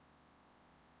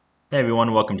Hey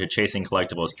everyone, welcome to Chasing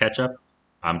Collectibles Catch Up.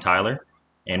 I'm Tyler,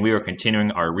 and we are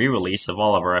continuing our re release of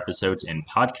all of our episodes in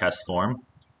podcast form.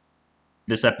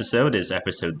 This episode is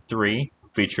episode 3,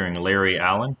 featuring Larry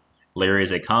Allen. Larry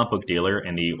is a comic book dealer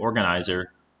and the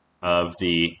organizer of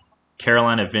the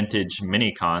Carolina Vintage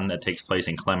Mini-Con that takes place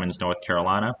in Clemmons, North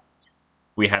Carolina.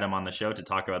 We had him on the show to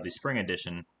talk about the spring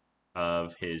edition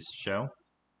of his show.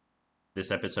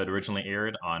 This episode originally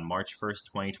aired on March 1st,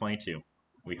 2022.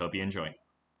 We hope you enjoy.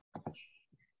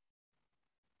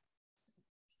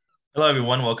 Hello,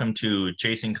 everyone. Welcome to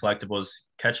Chasing Collectibles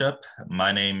Catch Up.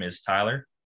 My name is Tyler.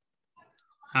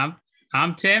 I'm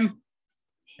Tim.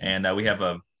 And we have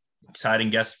a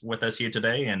exciting guest with us here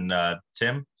today. And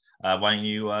Tim, why don't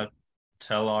you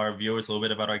tell our viewers a little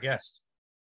bit about our guest?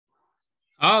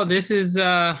 Oh, this is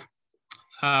my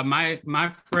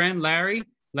friend Larry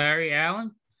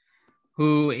Allen,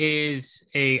 who is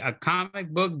a comic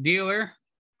book dealer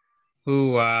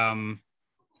who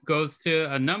goes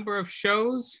to a number of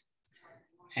shows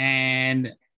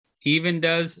and even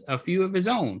does a few of his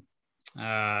own.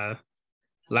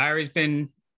 Larry's been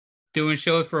doing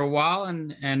shows for a while,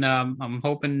 and I'm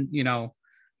hoping,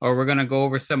 or we're going to go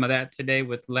over some of that today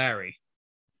with Larry.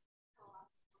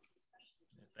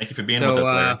 Thank you for being with us,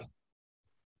 Larry.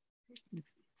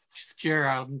 Sure,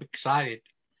 I'm excited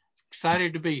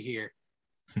to be here.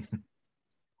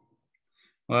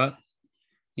 Well,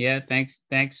 yeah, thanks.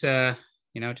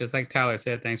 Just like Tyler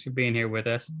said, thanks for being here with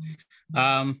us.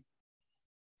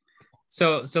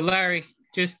 So Larry,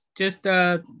 just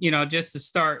to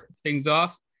start things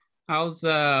off, I was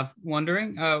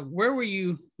wondering, where were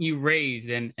you raised,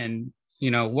 and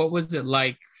what was it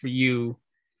like for you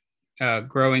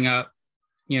growing up,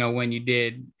 when you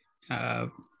did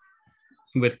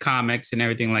with comics and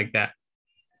everything like that?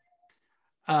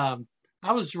 I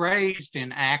was raised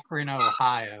in Akron,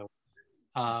 Ohio,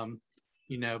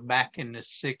 back in the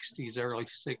 60s, early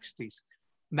 60s.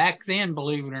 Back then,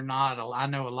 believe it or not, I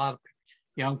know a lot of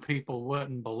young people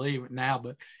wouldn't believe it now,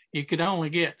 but you could only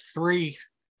get 3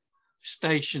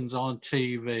 stations on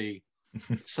TV.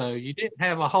 So you didn't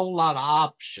have a whole lot of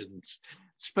options,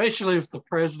 especially if the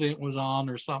president was on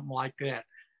or something like that.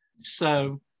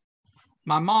 So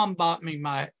my mom bought me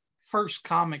my first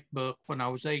comic book when I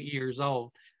was 8 years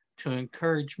old to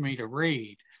encourage me to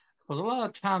read. Because a lot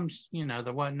of times,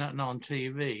 there wasn't nothing on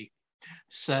TV.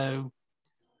 So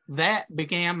that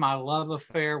began my love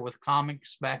affair with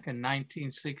comics back in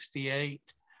 1968.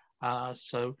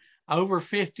 So over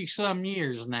 50 some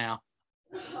years now.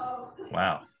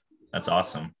 Wow, that's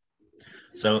awesome.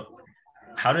 So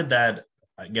how did that,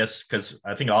 I guess, because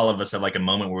I think all of us had like a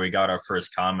moment where we got our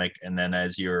first comic, and then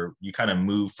as you kind of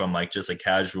move from like just a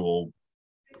casual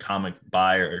comic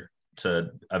buyer to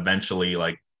eventually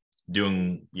like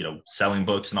doing, selling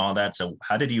books and all that. So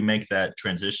how did you make that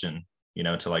transition,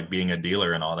 to like being a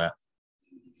dealer and all that?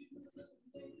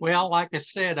 Well, like I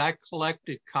said, I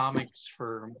collected comics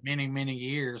for many, many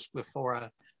years before I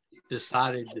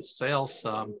decided to sell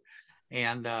some.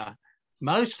 And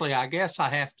mostly, I guess I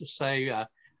have to say,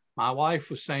 my wife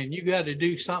was saying, you got to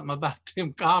do something about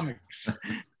them comics,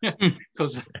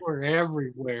 because they were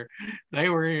everywhere. They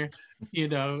were,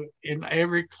 in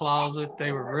every closet.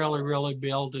 They were really, really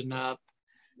building up.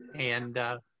 And,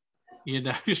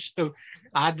 so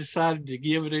I decided to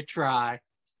give it a try.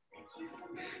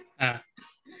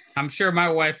 I'm sure my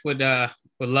wife would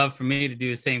love for me to do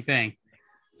the same thing.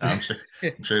 I'm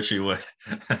sure she would.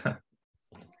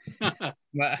 But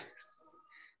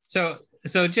so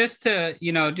just to,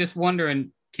 just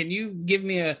wondering, can you give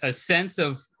me a sense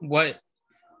of what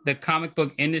the comic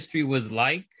book industry was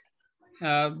like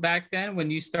back then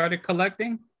when you started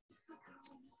collecting?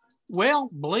 Well,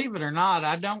 believe it or not,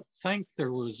 I don't think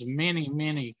there was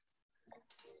many,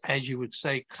 as you would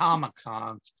say,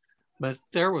 Comic-Cons, but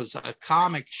there was a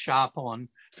comic shop on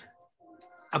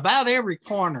about every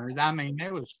corner. I mean,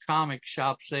 there was comic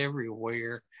shops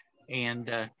everywhere, and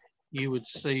you would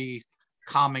see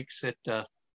comics at the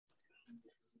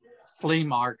flea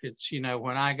markets.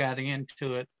 When I got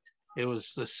into it, it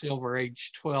was the Silver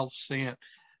Age 12 cent.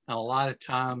 And a lot of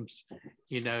times,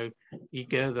 you go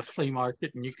to the flea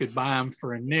market and you could buy them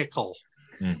for a nickel,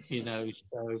 so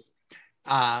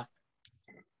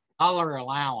dollar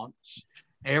allowance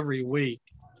every week.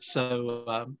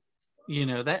 So,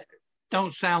 that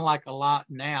don't sound like a lot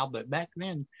now, but back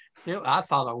then I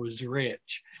thought I was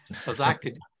rich, because I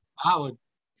would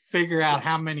figure out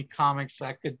how many comics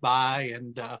I could buy,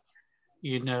 and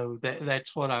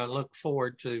that's what I look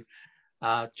forward to.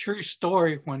 True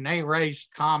story, when they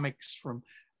raised comics from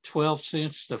 12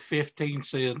 cents to 15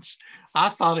 cents, I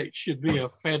thought it should be a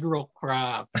federal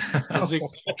crime.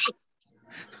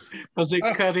 because it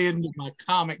cut into my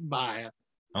comic buy.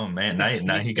 Oh man,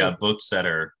 now he got books that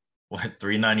are what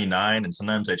 $3.99, and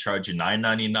sometimes they charge you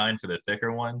 $9.99 for the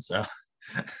thicker ones. So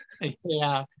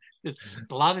Yeah, it's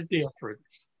a lot of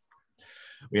difference.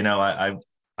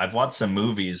 I've watched some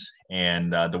movies,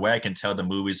 and the way I can tell the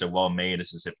movies are well made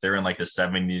is if they're in like the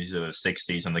 70s or the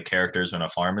 60s and the characters are in a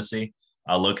pharmacy.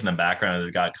 I'll look in the background and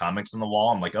they've got comics on the wall.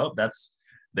 I'm like, oh,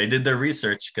 they did their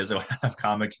research because they have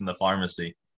comics in the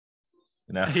pharmacy.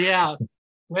 Yeah.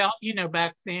 Well,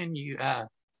 back then you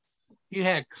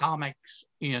had comics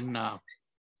in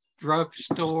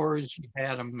drugstores. You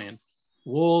had them in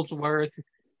Woolworth.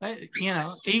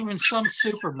 Even some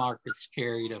supermarkets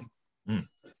carried them. Mm.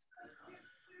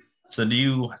 So do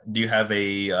you have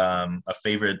a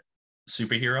favorite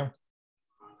superhero?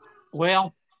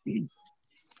 Well,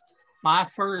 my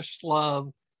first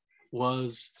love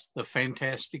was the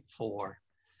Fantastic Four.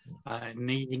 And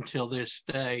even till this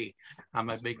day, I'm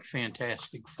a big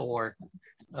Fantastic Four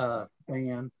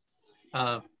fan.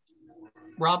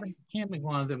 Robin, hand me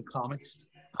one of them comics.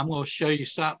 I'm going to show you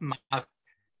something I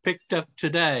picked up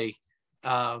today.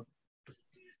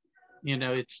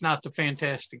 It's not the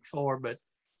Fantastic Four, but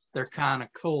they're kind of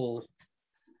cool.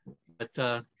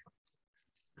 But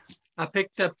I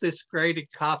picked up this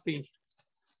graded copy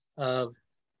of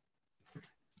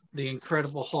The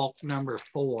Incredible Hulk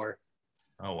 #4.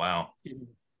 Oh wow!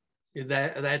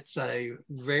 That's a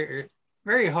very,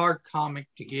 very hard comic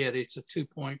to get. It's a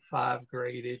 2.5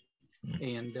 graded,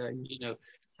 and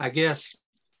I guess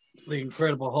The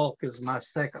Incredible Hulk is my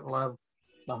second love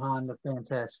behind the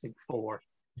Fantastic Four.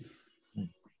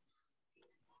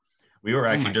 We were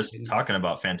actually just talking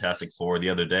about Fantastic Four the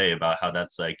other day about how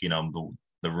that's like the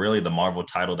really the Marvel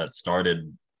title that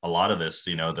started a lot of this.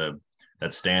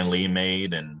 That Stan Lee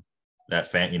made, and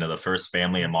that the first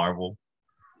family in Marvel.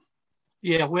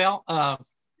 Yeah, well,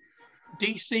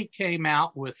 DC came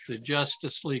out with the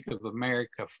Justice League of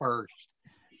America first,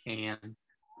 and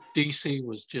DC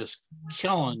was just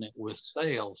killing it with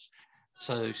sales.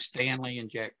 So Stanley and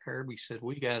Jack Kirby said,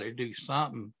 we got to do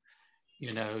something,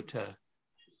 to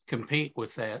compete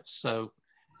with that. So,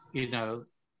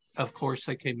 of course,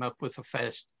 they came up with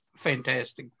the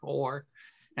Fantastic Four,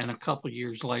 and a couple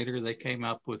years later, they came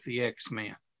up with the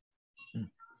X-Men.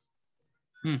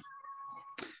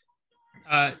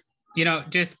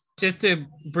 Just to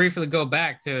briefly go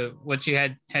back to what you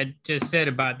had just said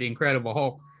about the Incredible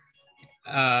Hulk,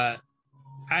 I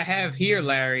have here,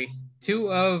 Larry,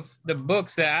 2 of the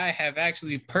books that I have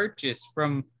actually purchased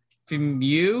from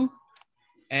you,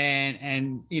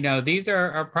 and these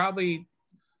are probably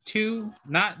 2,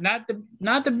 not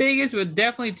the biggest, but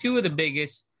definitely 2 of the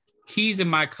biggest keys in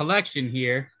my collection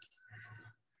here.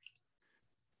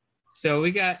 So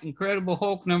we got Incredible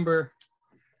Hulk number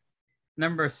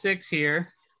 6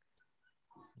 here.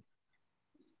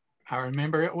 I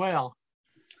remember it well.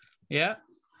 Yeah,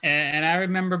 and I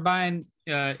remember buying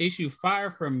issue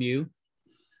 5 from you.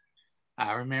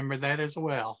 I remember that as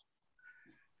well.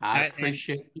 I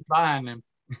appreciate you buying them.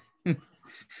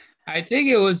 I think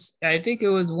it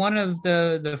was one of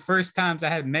the first times I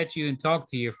had met you and talked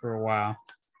to you for a while.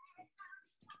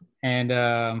 And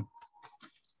I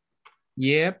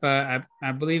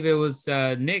believe it was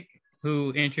Nick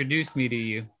who introduced me to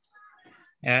you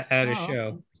at a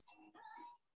show.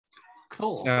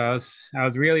 Cool. So I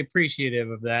was really appreciative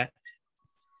of that.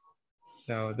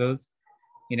 So those,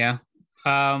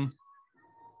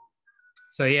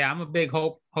 so yeah, I'm a big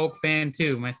Hulk fan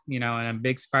too. And I'm a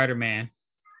big Spider-Man.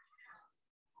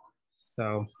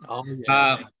 So,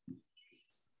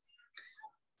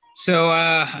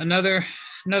 another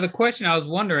question I was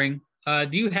wondering,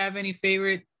 do you have any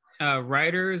favorite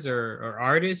writers or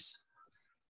artists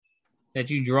that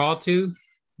you draw to?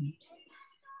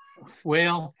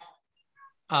 Well,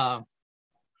 I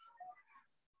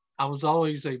was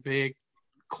always a big,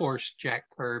 of course, Jack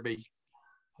Kirby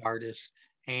artist,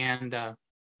 and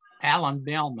Alan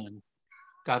Bellman,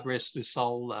 God rest his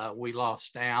soul. We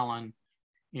lost Alan,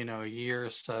 a year or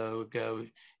so ago.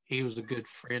 He was a good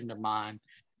friend of mine.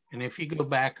 And if you go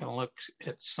back and look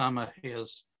at some of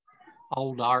his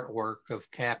old artwork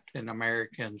of Captain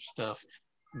America and stuff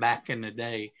back in the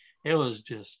day, it was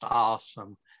just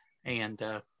awesome. And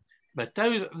but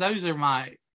those are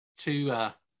my 2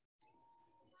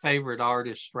 favorite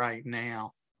artists right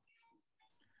now.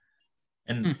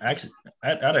 And actually, I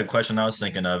had a question I was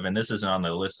thinking of, and this isn't on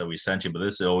the list that we sent you, but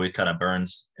this always kind of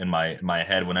burns in my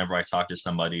head whenever I talk to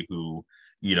somebody who,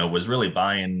 was really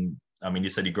buying. I mean, you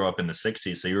said you grew up in the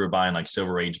 60s, so you were buying like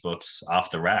Silver Age books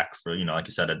off the rack for, like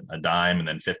you said, a dime and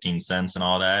then 15 cents and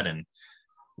all that. And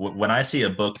when I see a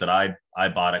book that I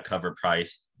bought at cover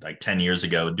price like 10 years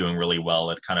ago doing really well,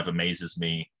 it kind of amazes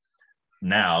me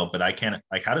now. But I can't,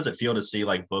 like, how does it feel to see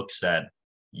like books that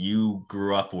you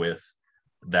grew up with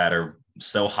that are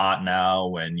so hot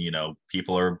now, and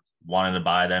people are wanting to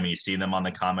buy them, and you see them on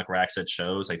the comic racks at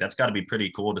shows? Like, that's got to be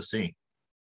pretty cool to see.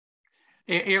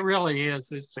 It really is.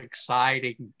 It's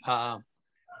exciting, and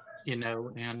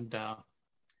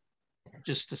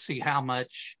just to see how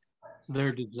much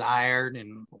they're desired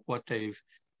and what they've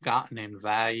gotten in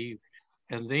value.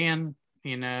 And then,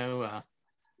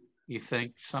 you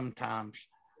think sometimes,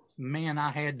 man,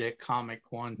 I had that comic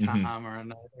one time or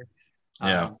another.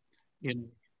 Yeah.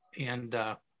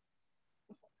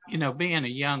 Being a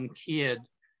young kid,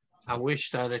 I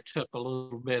wished I'd have took a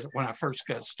little bit, when I first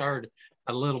got started,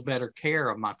 a little better care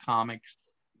of my comics.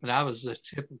 But I was a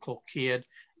typical kid.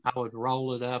 I would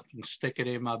roll it up and stick it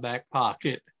in my back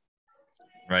pocket.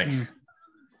 Right.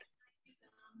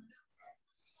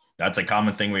 That's a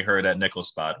common thing we heard at Nickel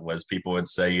Spot, was people would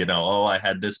say, oh, I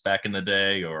had this back in the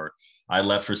day, or I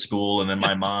left for school and then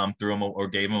my mom threw them or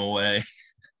gave them away.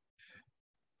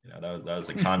 That was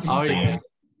a constant theme.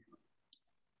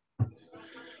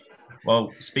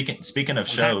 Well, speaking of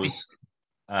shows,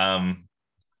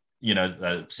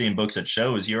 seeing books at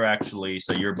shows,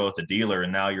 you're both a dealer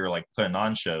and now you're like putting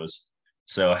on shows.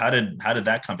 So how did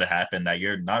that come to happen, that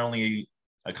you're not only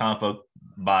a comic book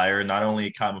buyer, not only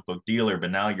a comic book dealer, but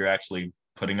now you're actually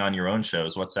putting on your own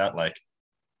shows? What's that like?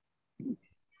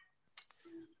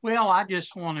 Well, I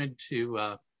just wanted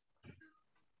to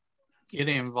get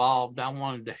involved. I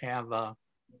wanted to have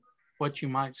what you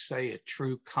might say a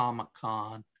true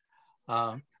Comic-Con.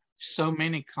 So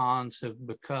many cons have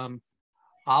become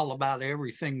all about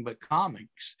everything but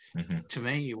comics. To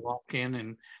me, you walk in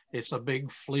and it's a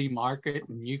big flea market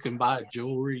and you can buy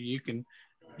jewelry, you can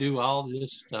do all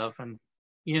this stuff. And,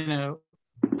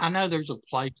 I know there's a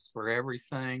place for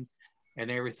everything,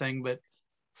 but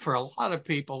for a lot of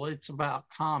people, it's about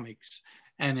comics.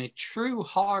 And a true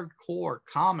hardcore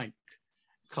comic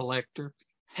collector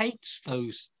hates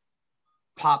those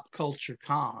pop culture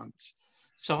cons.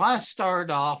 So I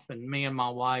started off, and me and my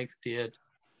wife did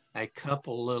a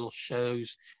couple little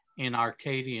shows in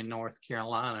Arcadia, North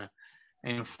Carolina.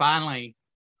 And finally,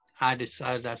 I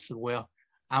said, well,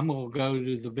 I'm going to go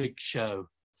to the big show,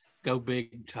 go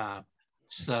big time.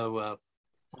 So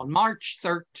on March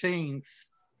 13th,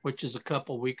 which is a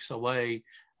couple weeks away,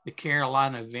 the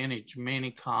Carolina Vintage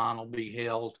Mini-Con will be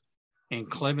held in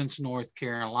Clemens, North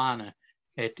Carolina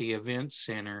at the Event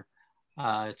Center.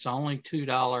 It's only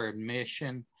 $2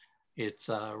 admission. It's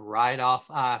right off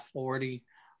I-40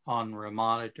 on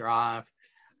Ramada Drive.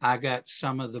 I got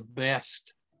some of the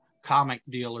best comic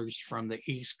dealers from the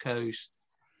East Coast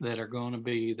that are going to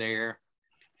be there.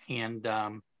 And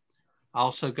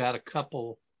also got a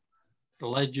couple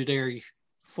legendary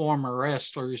former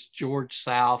wrestlers, George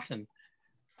South and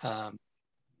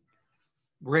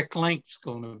Rick Link's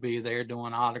going to be there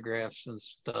doing autographs and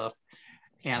stuff.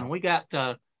 And we got,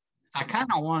 I kind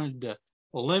of wanted to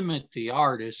limit the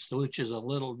artists, which is a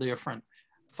little different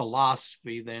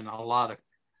philosophy than a lot of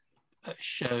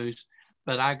shows.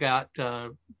 But I got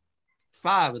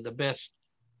 5 of the best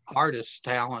artist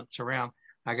talents around.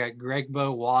 I got Greg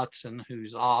Bo Watson,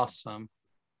 who's awesome.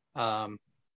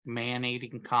 Man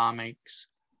Eating Comics.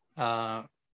 My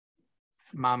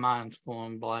mind's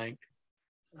going blank.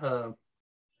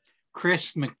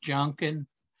 Chris McJunkin.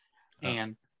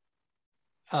 And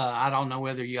I don't know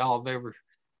whether y'all have ever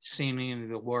seen any of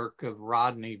the work of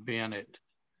Rodney Bennett.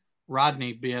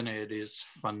 Rodney Bennett is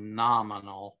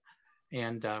phenomenal.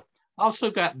 And also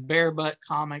got Bare Butt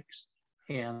Comics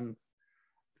and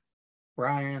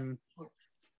Brian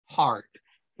Hart,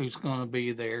 who's going to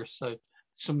be there. So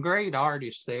some great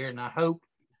artists there, and I hope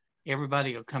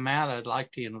everybody will come out. I'd like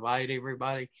to invite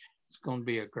everybody. It's going to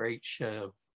be a great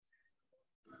show.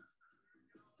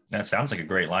 That sounds like a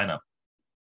great lineup.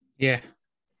 Yeah.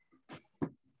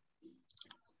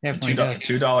 Definitely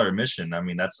 $2 admission. I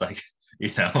mean, that's like,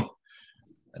 yeah,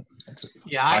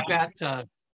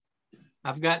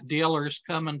 I've got dealers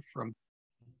coming from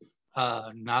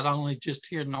not only just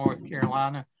here in North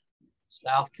Carolina,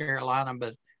 South Carolina,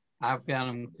 but I've got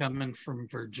them coming from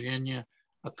Virginia.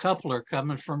 A couple are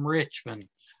coming from Richmond.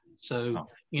 So,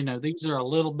 these are a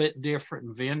little bit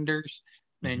different vendors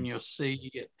than you'll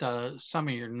see at some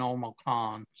of your normal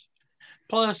cons.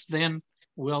 Plus, then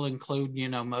we'll include,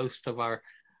 most of our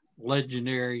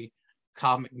legendary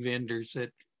comic vendors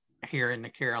here in the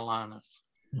Carolinas.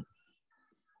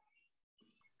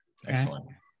 Excellent.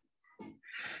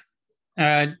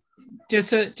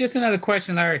 Just another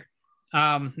question, Larry.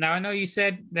 Now I know you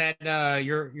said that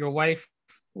your wife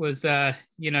was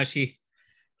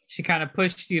she kind of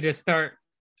pushed you to start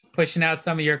pushing out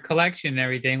some of your collection and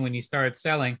everything when you started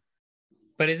selling.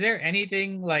 But is there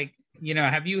anything like,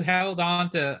 have you held on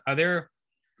to,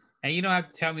 and you don't have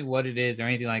to tell me what it is or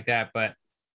anything like that, but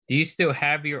do you still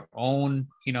have your own,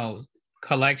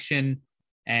 collection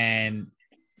and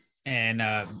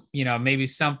maybe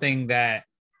something that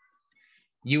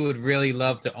you would really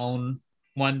love to own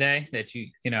one day that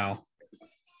because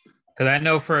I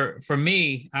know for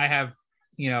me, I have,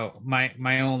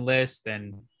 my own list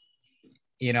and,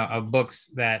 of books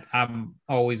that I'm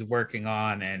always working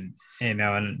on and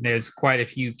there's quite a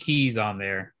few keys on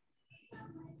there.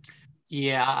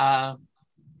 Yeah,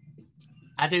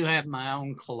 I do have my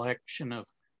own collection of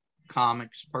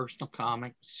comics, personal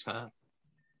comics,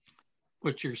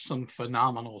 which are some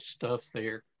phenomenal stuff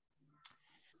there.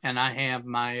 And I have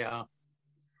my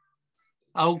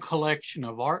own collection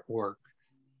of artwork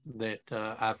that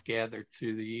I've gathered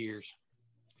through the years.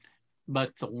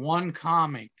 But the one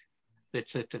comic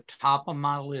that's at the top of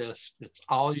my list that's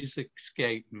always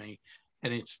escaped me,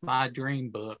 and it's my dream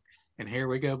book. And here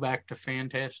we go back to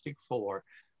Fantastic Four,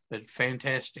 but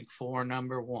Fantastic Four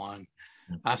 #1.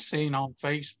 I seen on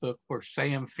Facebook where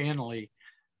Sam Finley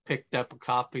picked up a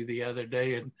copy the other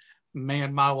day, and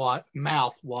man, my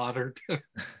mouth watered.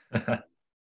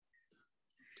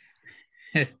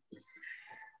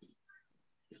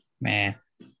 Man.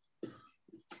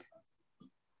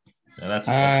 Yeah,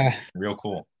 that's real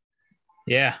cool.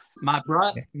 Yeah. My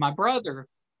brother,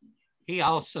 he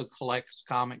also collects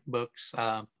comic books.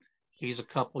 He's a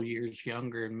couple years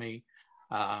younger than me.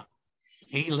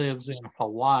 He lives in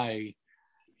Hawaii,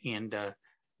 and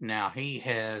now he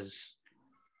has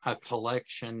a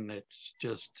collection that's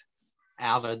just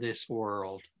out of this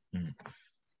world.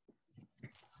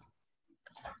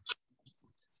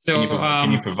 So,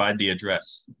 can you provide the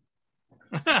address?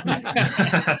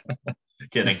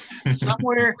 Kidding.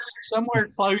 somewhere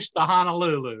close to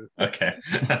Honolulu. Okay.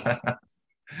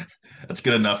 That's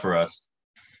good enough for us.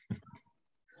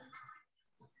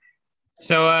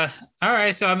 So, all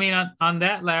right. So, I mean, on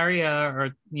that, Larry,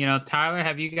 or Tyler,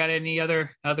 have you got any other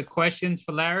questions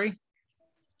for Larry?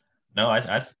 No,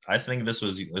 I think this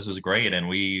was great, and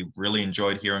we really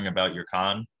enjoyed hearing about your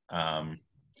con.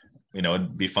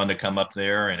 It'd be fun to come up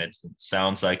there, and it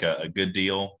sounds like a good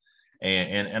deal.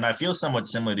 And I feel somewhat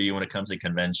similar to you when it comes to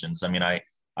conventions. I mean,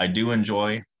 I do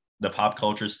enjoy the pop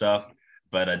culture stuff,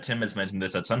 but Tim has mentioned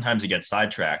this, that sometimes you get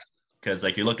sidetracked because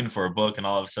like you're looking for a book and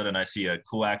all of a sudden I see a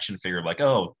cool action figure like,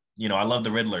 oh, I love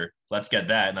the Riddler. Let's get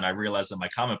that. And then I realize that my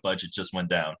comic budget just went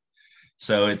down.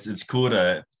 So it's cool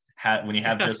to have when you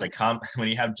have just a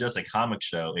comic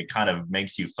show, it kind of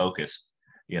makes you focus,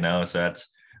 so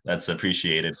that's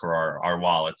appreciated for our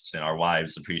wallets, and our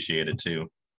wives appreciate it too.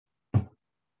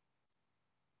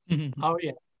 Oh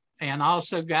yeah. And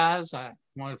also, guys, I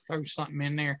want to throw something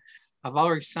in there. I've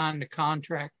already signed a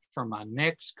contract for my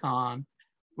next con,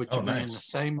 which will be in the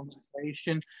same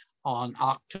location on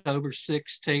October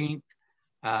 16th.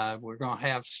 We're going to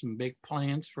have some big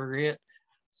plans for it.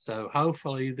 So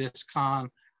hopefully this con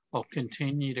will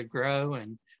continue to grow,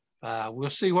 and we'll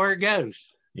see where it goes.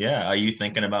 Yeah. Are you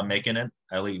thinking about making it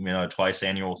at least, a twice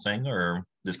annual thing, or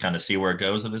just kind of see where it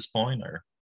goes at this point? Or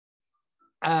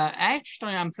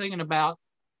actually, I'm thinking about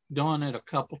doing it a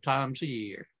couple times a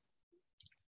year.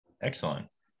 Excellent.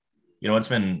 What's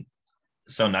been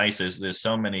so nice is there's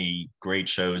so many great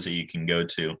shows that you can go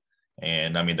to.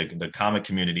 And I mean, the comic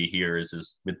community here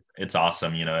it's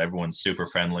awesome. Everyone's super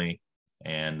friendly,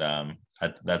 and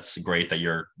that's great that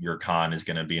your con is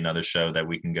going to be another show that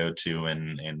we can go to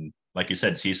and like you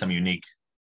said, see some unique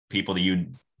people that you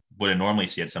wouldn't normally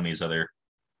see at some of these other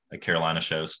Carolina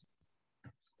shows.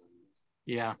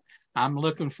 Yeah, I'm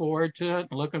looking forward to it.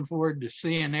 Looking forward to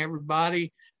seeing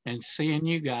everybody and seeing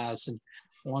you guys. And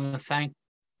I want to thank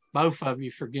both of you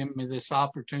for giving me this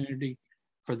opportunity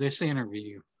for this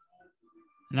interview.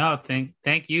 No,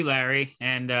 thank you, Larry.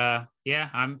 And yeah,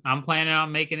 I'm planning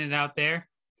on making it out there.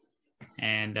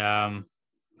 And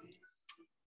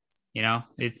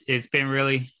it's been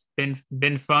really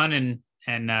been fun,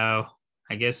 and I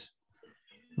guess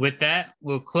with that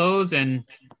we'll close and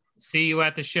see you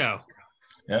at the show.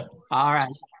 Yep. All right.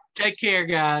 Take care,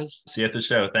 guys. See you at the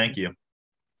show. Thank you.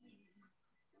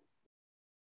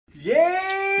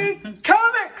 Yay,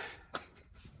 comics!